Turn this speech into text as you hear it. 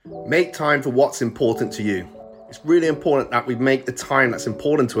Make time for what's important to you. It's really important that we make the time that's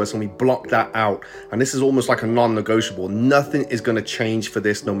important to us and we block that out. And this is almost like a non-negotiable. Nothing is going to change for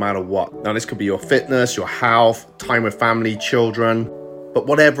this no matter what. Now, this could be your fitness, your health, time with family, children. But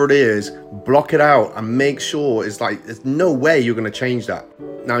whatever it is, block it out and make sure it's like there's no way you're going to change that.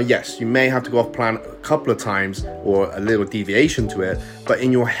 Now, yes, you may have to go off plan a couple of times or a little deviation to it, but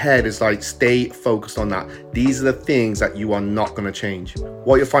in your head, it's like stay focused on that. These are the things that you are not going to change.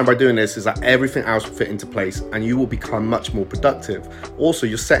 What you'll find by doing this is that everything else will fit into place and you will become much more productive. Also,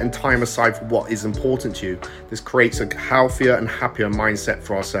 you're setting time aside for what is important to you. This creates a healthier and happier mindset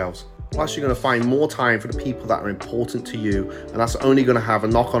for ourselves. Plus, you're going to find more time for the people that are important to you, and that's only going to have a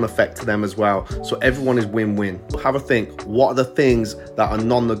knock-on effect to them as well. So everyone is win-win. Have a think. What are the things that are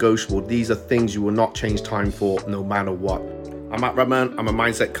non-negotiable? These are things you will not change time for no matter what. I'm Matt Redman. I'm a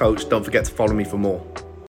mindset coach. Don't forget to follow me for more.